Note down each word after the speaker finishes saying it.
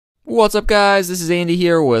What's up guys, this is Andy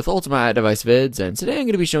here with Ultimate Device Vids, and today I'm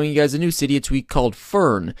going to be showing you guys a new Cydia tweak called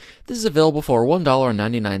Fern. This is available for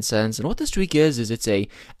 $1.99, and what this tweak is it's a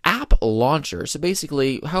app launcher. So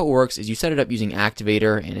basically, how it works is you set it up using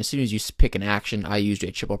Activator, and as soon as you pick an action, I used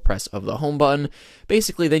a triple press of the home button.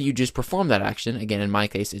 Basically, then you just perform that action. Again, in my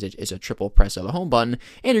case, it's a triple press of the home button,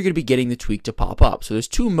 and you're going to be getting the tweak to pop up. So there's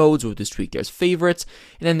two modes with this tweak. There's favorites,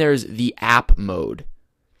 and then there's the app mode.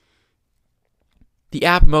 The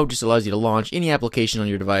app mode just allows you to launch any application on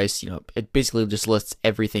your device. It basically just lists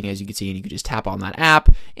everything, as you can see, and you can just tap on that app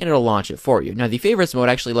and it'll launch it for you. Now, the favorites mode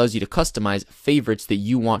actually allows you to customize favorites that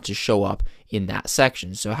you want to show up in that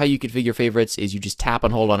section. So how you configure favorites is you just tap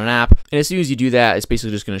and hold on an app, and as soon as you do that, it's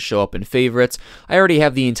basically just going to show up in favorites. I already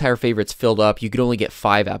have the entire favorites filled up. You could only get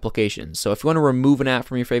 5 applications. So if you want to remove an app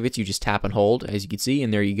from your favorites, you just tap and hold, as you can see,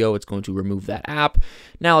 and there you go. It's going to remove that app.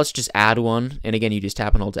 Now let's just add one, and again, you just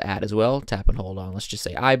tap and hold to add as well. Tap and hold on. Let's just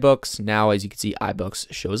say iBooks. Now, as you can see,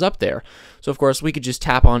 iBooks shows up there. So of course, we could just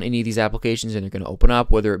tap on any of these applications, and they're going to open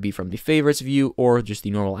up, whether it be from the favorites view or just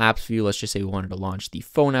the normal apps view. Let's just say we wanted to launch the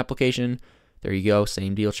phone application. There you go,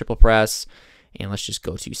 same deal, triple press. And let's just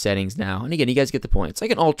go to settings now. And again, you guys get the point. It's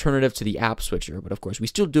like an alternative to the app switcher, but of course, we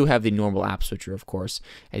still do have the normal app switcher, of course,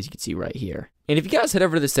 as you can see right here. And if you guys head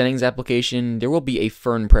over to the settings application, there will be a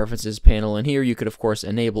Fern preferences panel. And here you could, of course,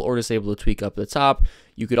 enable or disable the tweak up at the top.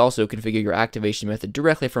 You could also configure your activation method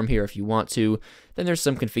directly from here if you want to. Then there's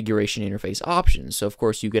some configuration interface options. So, of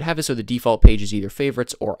course, you could have it so the default page is either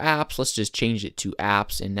favorites or apps. Let's just change it to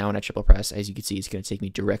apps. And now when I triple press, as you can see, it's going to take me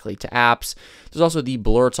directly to apps. There's also the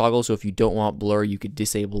blur toggle. So if you don't want blur, you could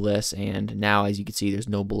disable this. And now, as you can see, there's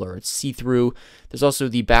no blur. It's see-through. There's also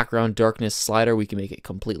the background darkness slider. We can make it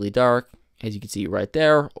completely dark, as you can see right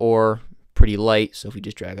there, or pretty light. So if we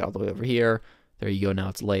just drag it all the way over here, there you go. Now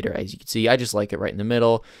it's lighter, as you can see. I just like it right in the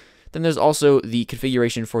middle. Then there's also the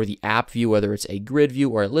configuration for the app view, whether it's a grid view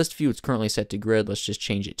or a list view. It's currently set to grid. Let's just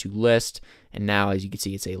change it to list. And now, as you can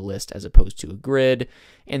see, it's a list as opposed to a grid.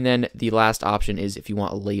 And then the last option is if you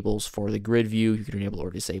want labels for the grid view, you can enable or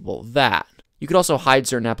disable that. You could also hide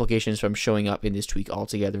certain applications from showing up in this tweak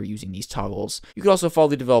altogether using these toggles. You could also follow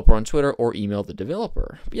the developer on Twitter or email the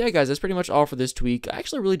developer. But yeah, guys, that's pretty much all for this tweak. I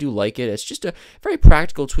actually really do like it. It's just a very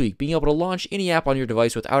practical tweak, being able to launch any app on your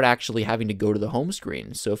device without actually having to go to the home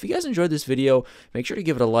screen. So if you guys enjoyed this video, make sure to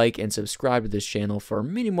give it a like and subscribe to this channel for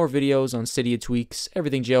many more videos on Cydia tweaks,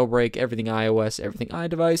 everything Jailbreak, everything iOS, everything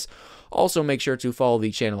iDevice. Also, make sure to follow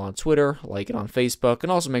the channel on Twitter, like it on Facebook,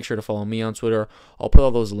 and also make sure to follow me on Twitter. I'll put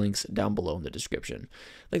all those links down below in the description.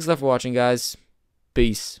 Thanks a lot for watching, guys.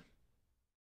 Peace.